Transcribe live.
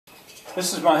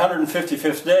This is my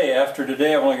 155th day. After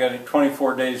today, I've only got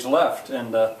 24 days left,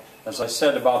 and as I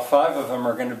said, about 5 of them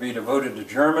are going to be devoted to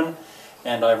German,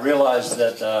 and I realized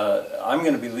that I'm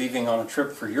going to be leaving on a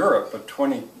trip for Europe, a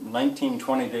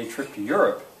 20-day trip to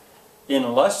Europe,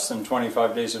 in less than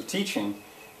 25 days of teaching,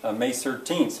 May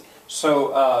 13th.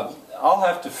 So I'll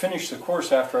have to finish the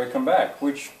course after I come back,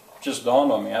 which just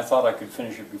dawned on me. I thought I could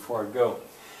finish it before I'd go.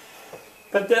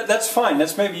 But that's fine.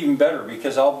 That's maybe even better,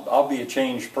 because I'll be a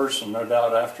changed person, no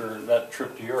doubt, after that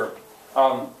trip to Europe.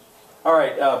 All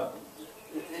right,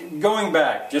 going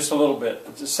back just a little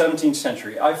bit, the 17th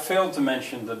century, I failed to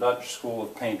mention the Dutch school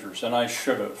of painters, and I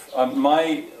should have.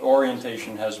 My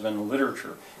orientation has been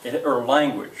literature, or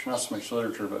language, not so much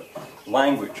literature, but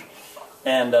language.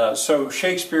 And so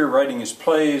Shakespeare writing his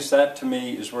plays, that to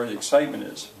me is where the excitement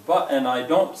is. And I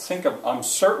don't think I'm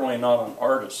certainly not an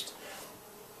artist.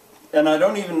 And I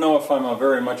don't even know if I'm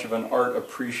very much of an art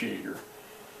appreciator.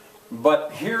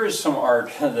 But here is some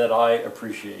art that I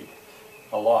appreciate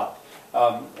a lot.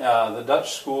 The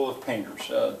Dutch school of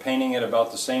painters, painting at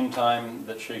about the same time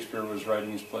that Shakespeare was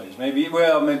writing his plays. Maybe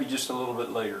just a little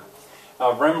bit later.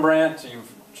 Rembrandt,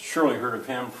 you've surely heard of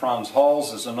him. Frans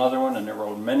Hals is another one, and there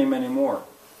were many, many more.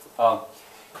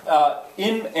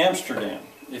 In Amsterdam,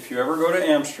 if you ever go to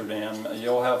Amsterdam,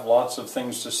 you'll have lots of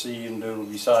things to see and do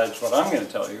besides what I'm going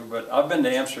to tell you. But I've been to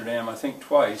Amsterdam, I think,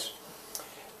 twice.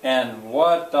 And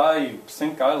what I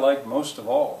think I liked most of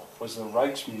all was the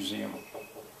Rijksmuseum.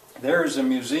 There is a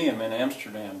museum in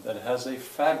Amsterdam that has a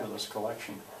fabulous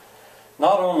collection,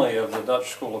 not only of the Dutch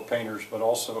school of painters, but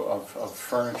also of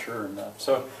furniture. And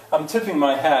so I'm tipping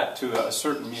my hat to a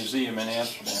certain museum in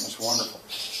Amsterdam. It's wonderful.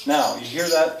 Now, you hear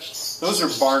that? Those are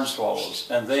barn swallows,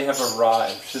 and they have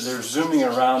arrived. So they're zooming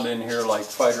around in here like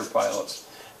fighter pilots.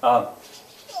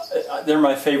 They're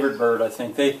my favorite bird, I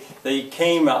think. They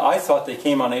came, I thought they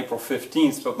came on April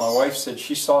 15th, but my wife said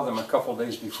she saw them a couple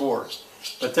days before.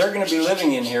 But they're going to be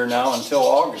living in here now until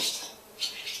August.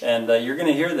 And you're going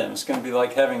to hear them. It's going to be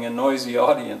like having a noisy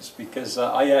audience, because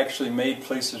I actually made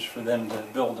places for them to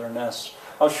build their nests.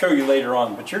 I'll show you later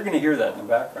on, but you're going to hear that in the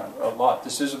background a lot.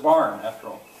 This is a barn, after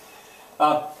all.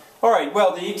 All right,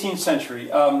 well, the 18th century,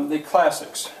 the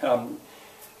classics. I'm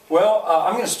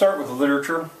going to start with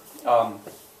literature.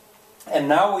 And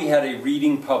now we had a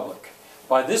reading public.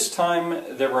 By this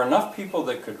time, there were enough people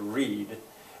that could read,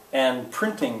 and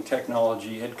printing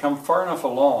technology had come far enough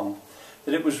along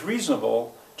that it was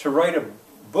reasonable to write a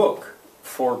book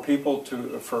for people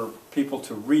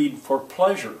to read for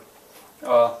pleasure.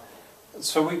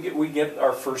 So we get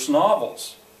our first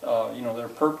novels. Their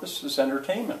purpose is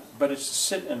entertainment, but it's to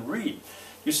sit and read.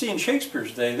 You see, in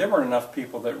Shakespeare's day, there weren't enough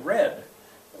people that read.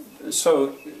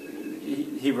 So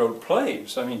he wrote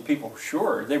plays. I mean, people,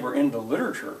 sure, they were into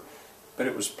literature, but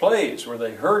it was plays where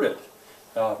they heard it,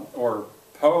 or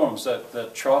poems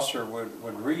that Chaucer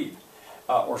would read,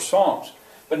 or songs.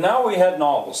 But now we had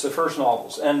novels, the first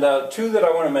novels, and two that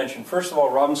I want to mention. First of all,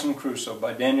 Robinson Crusoe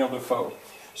by Daniel Defoe.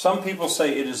 Some people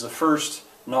say it is the first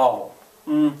novel.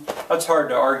 That's hard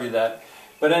to argue that.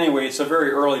 But anyway, it's a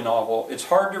very early novel. It's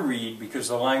hard to read because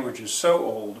the language is so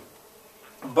old,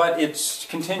 but it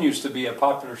continues to be a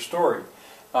popular story.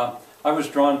 I was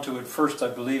drawn to it first, I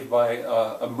believe, by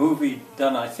a movie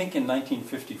done, I think, in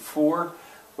 1954,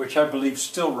 which I believe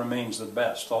still remains the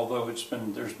best, although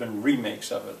there's been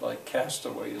remakes of it, like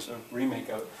Castaway is a remake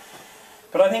of it.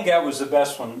 But I think that was the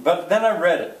best one. But then I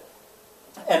read it.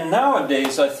 And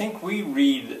nowadays, I think we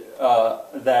read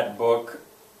that book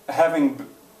having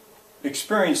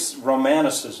experienced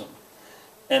Romanticism.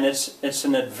 And it's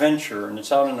an adventure, and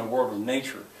it's out in the world of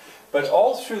nature. But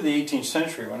all through the 18th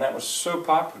century, when that was so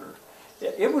popular,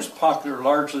 it was popular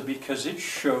largely because it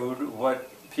showed what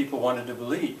people wanted to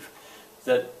believe.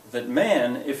 That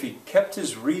man, if he kept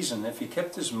his reason, if he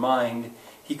kept his mind,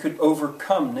 he could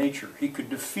overcome nature. He could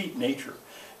defeat nature.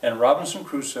 And Robinson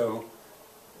Crusoe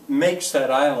makes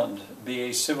that island be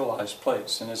a civilized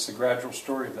place, and it's the gradual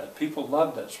story of that. People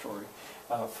loved that story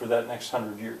for that next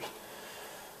 100 years.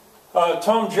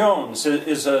 Tom Jones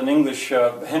is an English,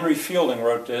 Henry Fielding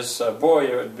wrote this. Boy,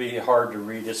 it would be hard to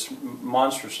read. It's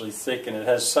monstrously thick, and it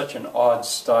has such an odd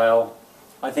style.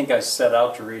 I think I set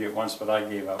out to read it once, but I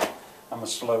gave up. I'm a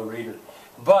slow reader.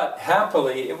 But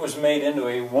happily, it was made into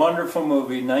a wonderful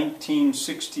movie,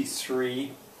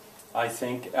 1963, I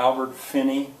think. Albert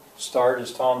Finney starred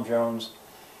as Tom Jones.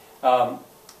 I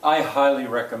highly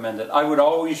recommend it. I would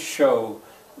always show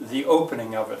the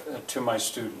opening of it to my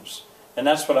students. And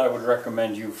that's what I would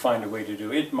recommend you find a way to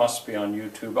do. It must be on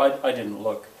YouTube. I didn't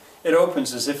look. It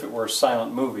opens as if it were a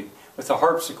silent movie with a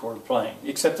harpsichord playing,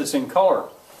 except it's in color.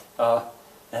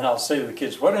 And I'll say to the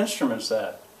kids, what instrument's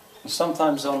that? And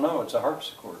sometimes they'll know it's a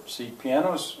harpsichord. See,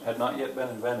 pianos had not yet been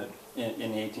invented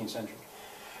in the 18th century.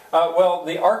 Well,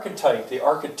 the archetype, the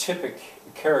archetypic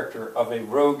character of a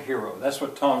rogue hero, that's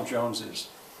what Tom Jones is.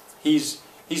 He's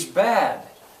bad,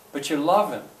 but you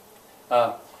love him.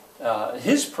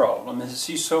 His problem is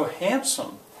he's so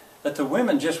handsome that the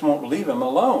women just won't leave him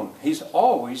alone. He's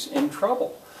always in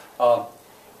trouble.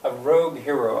 A rogue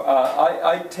hero.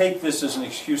 I take this as an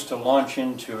excuse to launch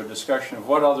into a discussion of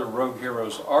what other rogue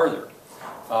heroes are there.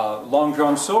 Long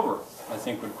John Silver, I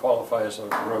think, would qualify as a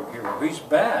rogue hero. He's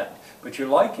bad, but you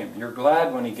like him. You're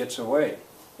glad when he gets away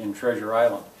in Treasure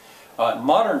Island.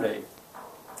 Modern day,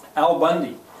 Al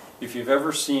Bundy. If you've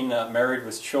ever seen Married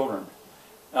with Children,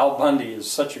 Al Bundy is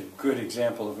such a good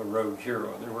example of a rogue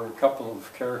hero. There were a couple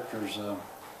of characters,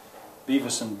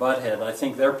 Beavis and Butthead. I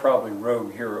think they're probably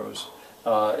rogue heroes.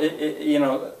 You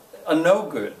know, a no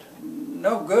good,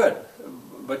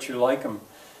 but you like them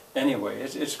anyway.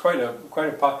 It's quite a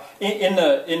pop. In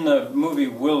the movie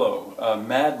Willow,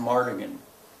 Mad Mardigan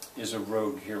is a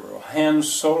rogue hero. Han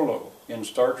Solo in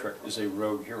Star Trek is a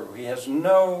rogue hero. He has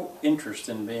no interest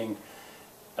in being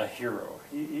a hero.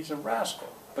 He's a rascal,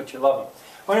 but you love him.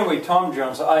 Well, anyway, Tom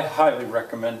Jones, I highly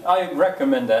recommend. I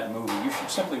recommend that movie. You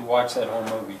should simply watch that whole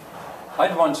movie.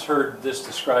 I'd once heard this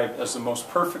described as the most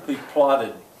perfectly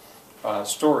plotted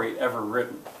story ever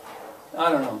written.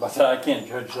 I don't know about that. I can't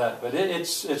judge that, but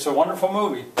it's a wonderful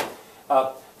movie.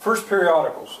 First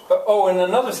periodicals. Oh, and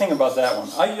another thing about that one,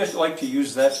 I just like to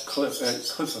use that clip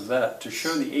of that to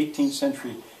show the 18th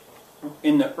century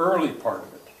in the early part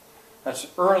of it. That's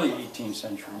early 18th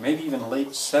century, maybe even late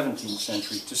 17th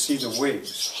century, to see the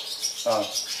Whigs.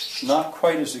 Not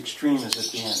quite as extreme as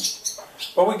at the end.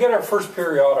 Well, we get our first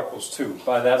periodicals too.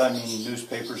 By that I mean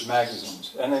newspapers,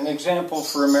 magazines. And an example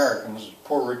for Americans is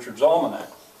Poor Richard's Almanac.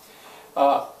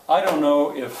 I don't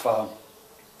know if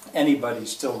anybody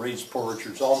still reads Poor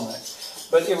Richard's Almanac,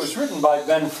 but it was written by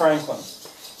Ben Franklin.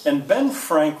 And Ben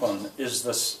Franklin is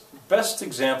the best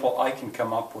example I can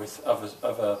come up with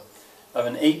of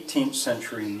an 18th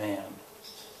century man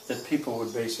that people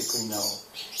would basically know.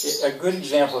 A good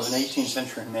example of an 18th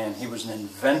century man. He was an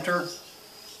inventor.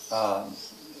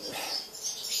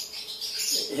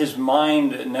 His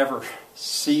mind never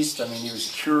ceased. I mean, he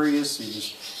was curious. He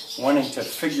was wanting to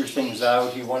figure things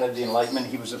out. He wanted the Enlightenment.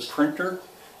 He was a printer,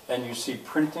 and you see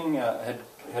printing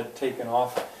had taken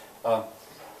off.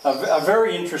 A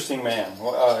very interesting man.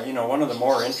 You know, one of the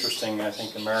more interesting, I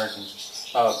think,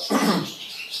 Americans.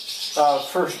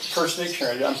 First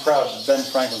dictionary. I'm proud. Ben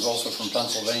Franklin's also from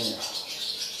Pennsylvania.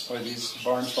 Boy, these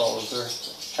barn swallows are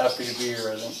happy to be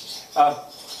here, I think.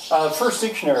 First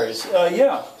dictionaries.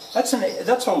 Yeah, that's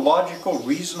a logical,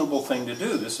 reasonable thing to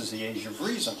do. This is the age of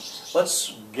reason.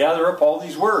 Let's gather up all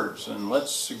these words and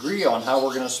let's agree on how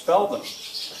we're going to spell them.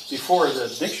 Before the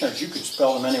dictionaries, you could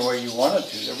spell them any way you wanted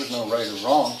to. There was no right or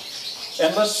wrong.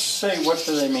 And let's say, what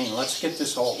do they mean? Let's get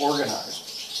this all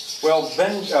organized. Well,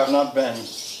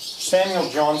 Samuel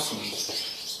Johnson,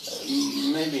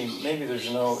 maybe there's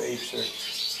no H there.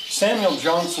 Samuel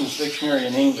Johnson's dictionary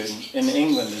in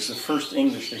England is the first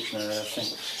English dictionary, I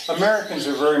think. Americans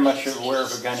are very much aware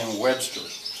of a guy named Webster,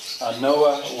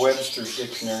 Noah Webster's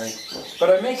dictionary. But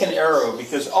I make an arrow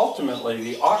because ultimately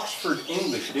the Oxford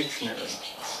English Dictionary,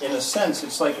 in a sense,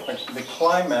 it's like the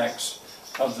climax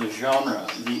of the genre,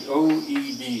 the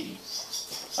OED.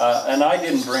 And I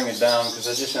didn't bring it down because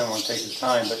I just didn't want to take the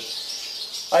time, but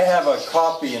I have a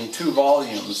copy in 2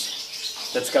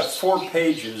 volumes that's got 4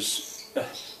 pages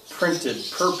printed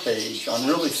per page on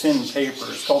really thin paper.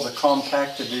 It's called the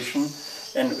compact edition,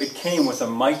 and it came with a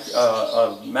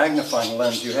magnifying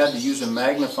lens. You had to use a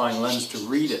magnifying lens to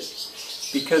read it,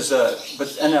 because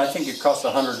and I think it cost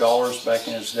 $100 back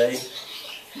in its day.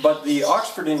 But the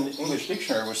Oxford English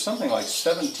Dictionary was something like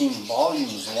 17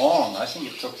 volumes long. I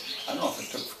think it took, I don't know if it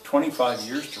took 25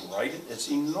 years to write it. It's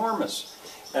enormous,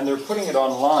 and they're putting it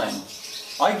online.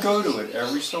 I go to it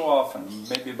every so often,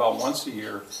 maybe about once a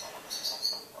year.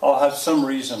 I'll have some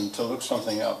reason to look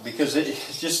something up, because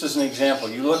just as an example,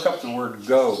 you look up the word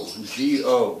go,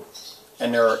 G-O,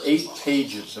 and there are 8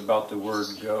 pages about the word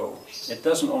go. It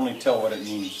doesn't only tell what it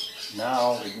means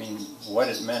now, it means what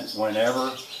it meant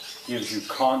whenever, gives you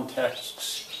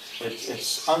contexts.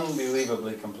 It's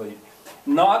unbelievably complete.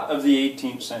 Not of the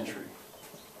 18th century,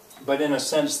 but in a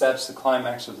sense that's the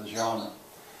climax of the genre.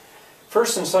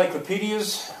 First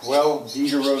encyclopedias, well,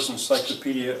 Diderot's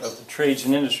Encyclopedia of the Trades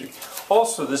and Industry.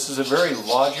 Also, this is a very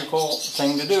logical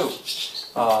thing to do.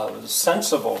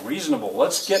 Sensible, reasonable.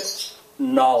 Let's get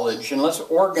knowledge and let's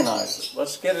organize it.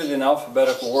 Let's get it in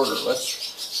alphabetical order.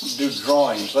 Let's do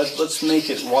drawings. Let's make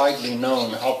it widely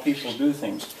known how people do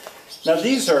things. Now,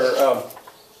 these are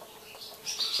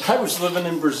I was living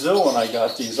in Brazil when I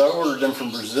got these. I ordered them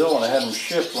from Brazil and I had them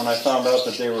shipped when I found out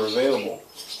that they were available.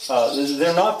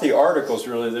 They're not the articles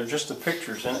really, they're just the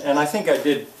pictures. And I think I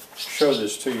did show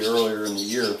this to you earlier in the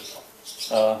year.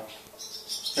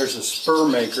 There's a spur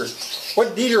maker.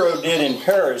 What Diderot did in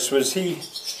Paris was he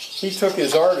took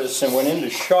his artists and went into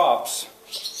shops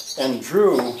and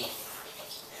drew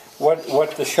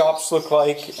what the shops look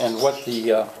like and what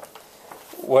the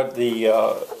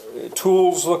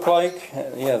tools look like.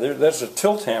 Yeah, that's a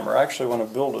tilt hammer. I actually want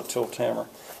to build a tilt hammer.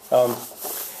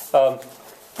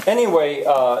 Anyway,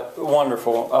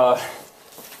 wonderful.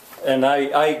 And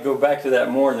I go back to that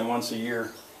more than once a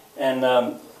year. And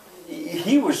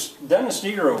Dennis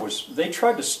Diderot they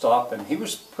tried to stop him. He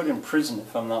was put in prison,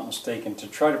 if I'm not mistaken, to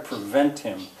try to prevent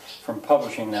him from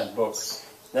publishing that book.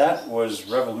 That was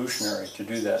revolutionary to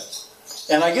do that.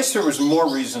 And I guess there was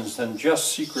more reasons than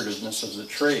just secretiveness of the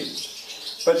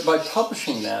trades. But by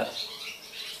publishing that,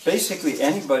 basically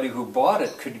anybody who bought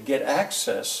it could get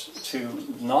access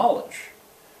to knowledge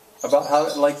about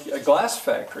how, like a glass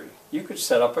factory. You could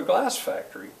set up a glass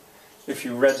factory if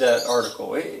you read that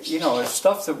article. You know, it's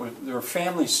stuff that were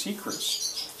family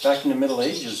secrets. Back in the Middle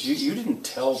Ages, you didn't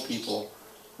tell people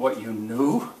what you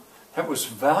knew. That was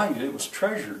valued, it was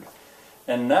treasured.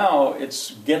 And now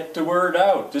it's get the word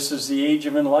out. This is the age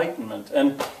of enlightenment.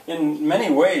 And in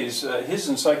many ways, his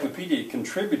encyclopedia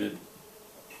contributed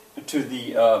to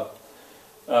the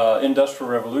Industrial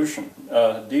Revolution.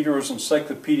 Diderot's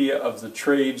Encyclopedia of the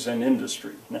Trades and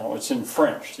Industry. Now, it's in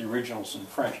French. The original's in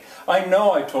French. I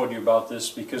know I told you about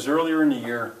this because earlier in the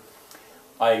year,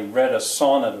 I read a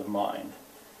sonnet of mine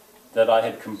that I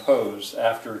had composed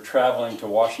after traveling to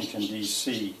Washington,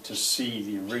 D.C. to see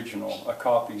the original,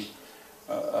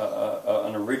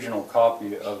 an original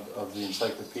copy of the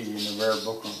encyclopedia in the rare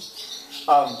book room.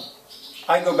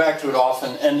 I go back to it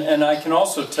often, and I can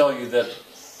also tell you that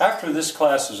after this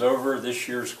class is over, this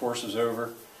year's course is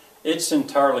over, it's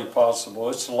entirely possible,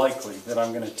 it's likely that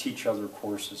I'm going to teach other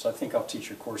courses. I think I'll teach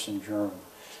a course in German.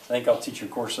 I think I'll teach a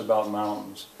course about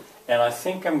mountains. And I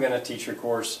think I'm going to teach a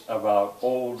course about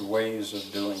old ways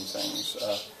of doing things.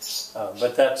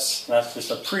 But that's just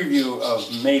a preview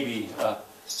of maybe a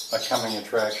coming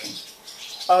attraction.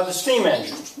 The steam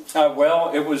engine.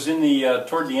 Well, it was in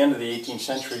toward the end of the 18th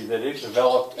century that it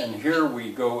developed, and here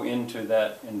we go into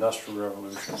that Industrial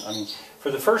Revolution. I mean,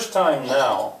 for the first time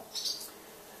now,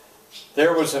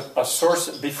 there was a source.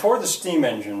 Before the steam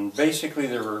engine, basically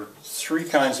there were three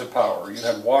kinds of power. You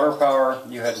had water power,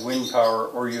 you had wind power,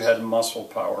 or you had muscle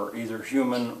power, either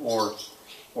human or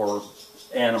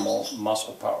animal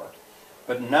muscle power.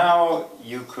 But now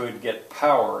you could get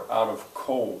power out of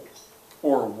coal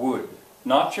or wood.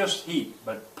 Not just heat,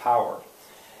 but power.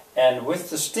 And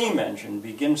with the steam engine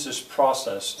begins this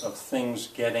process of things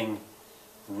getting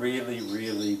really,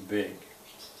 really big.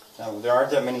 Now, there aren't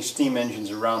that many steam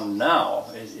engines around now.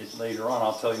 Later on,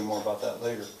 I'll tell you more about that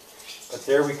later. But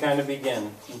there we kind of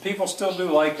begin. And people still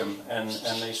do like them, and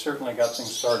they certainly got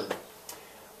things started.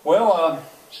 Well,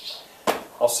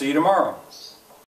 I'll see you tomorrow.